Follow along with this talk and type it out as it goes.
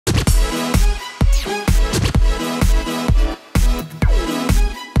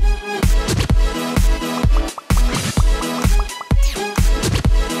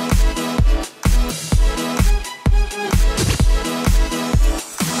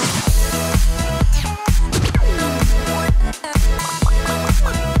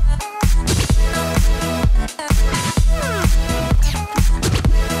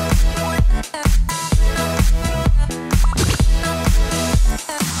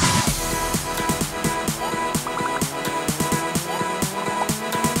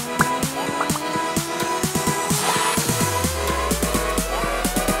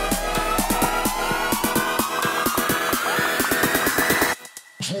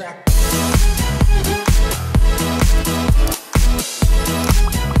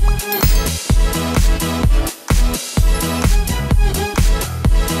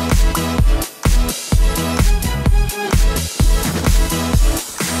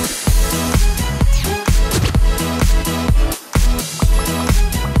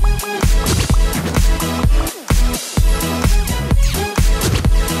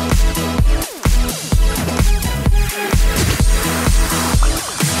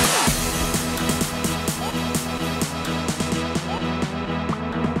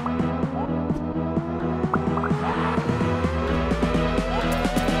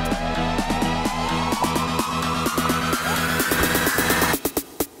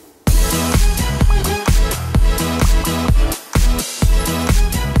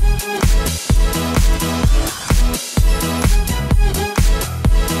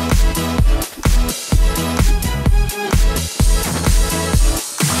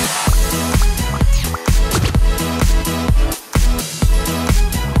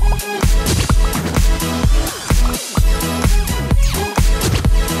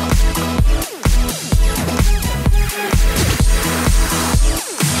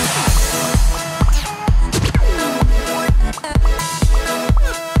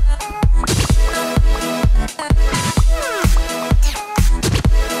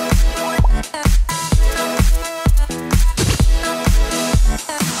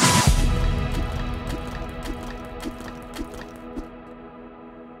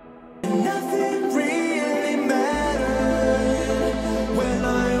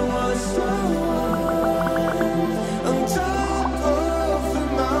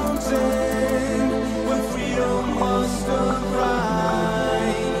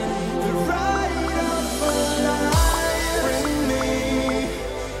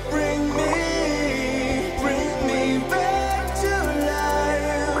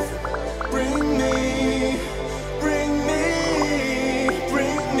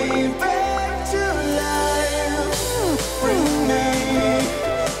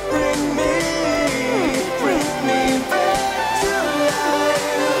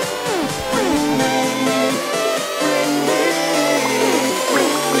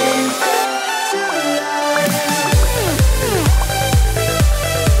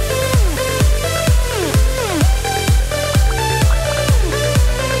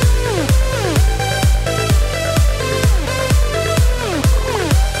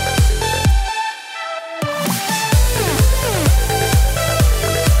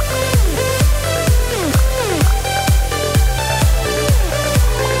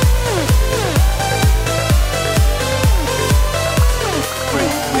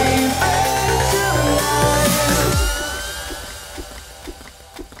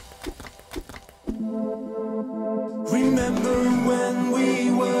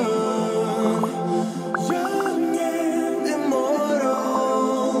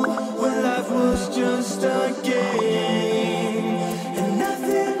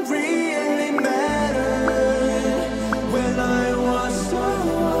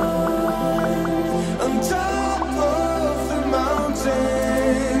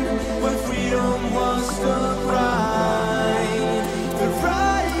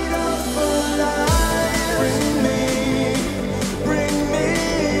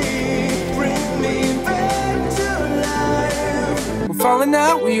Falling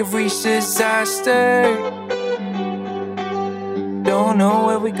out, we have reached disaster. Don't know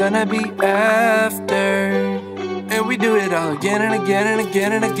where we're gonna be after. And we do it all again and again and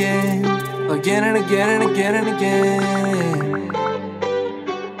again and again. Again and again and again and again.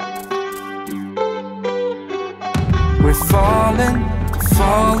 We're falling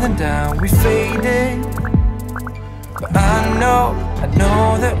down, we faded. But I know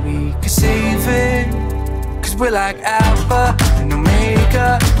that we can save it. Cause we're like Alpha and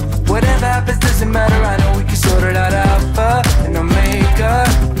Omega. Whatever happens doesn't matter, I know we can sort it out. Alpha and Omega.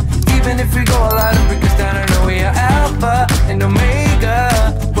 Even if we go all out and break us down, I know we are Alpha and Omega.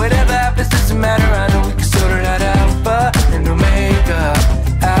 Whatever happens doesn't matter, I know we can sort it out. Alpha and Omega.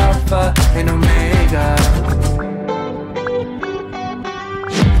 Alpha and Omega.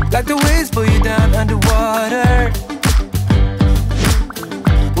 Like the waves pull you down underwater.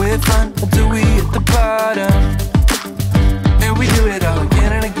 We're fun until we hit the bottom. And we do it all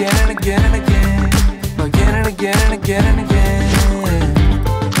again and again and again and again. Again and again and again and again.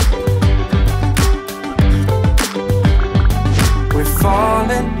 We're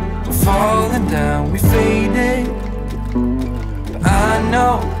falling down, we faded. But I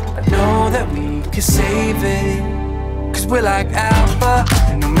know that we can save it. Cause we're like Alpha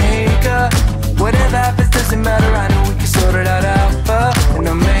and Omega. Whatever happens doesn't matter, I know we can sort it out. Alpha and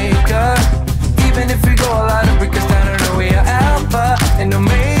Omega.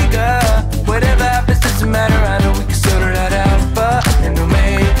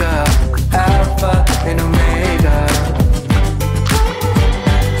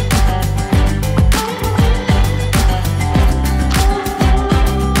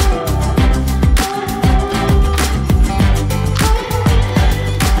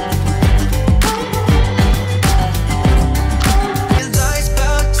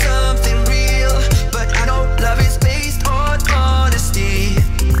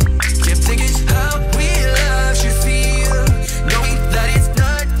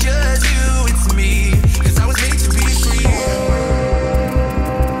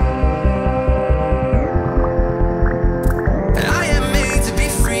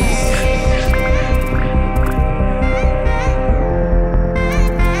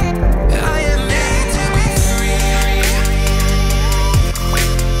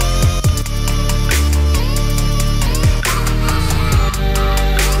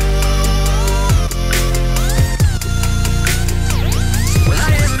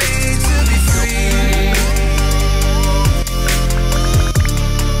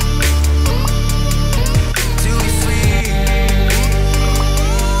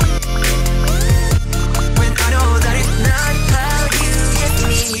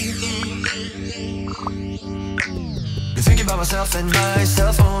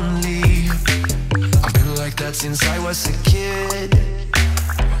 myself only. I've been like that since I was a kid.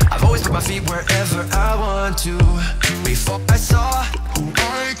 I've always put my feet wherever I want to. Before I saw who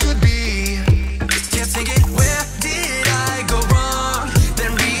I could be, kept thinking, where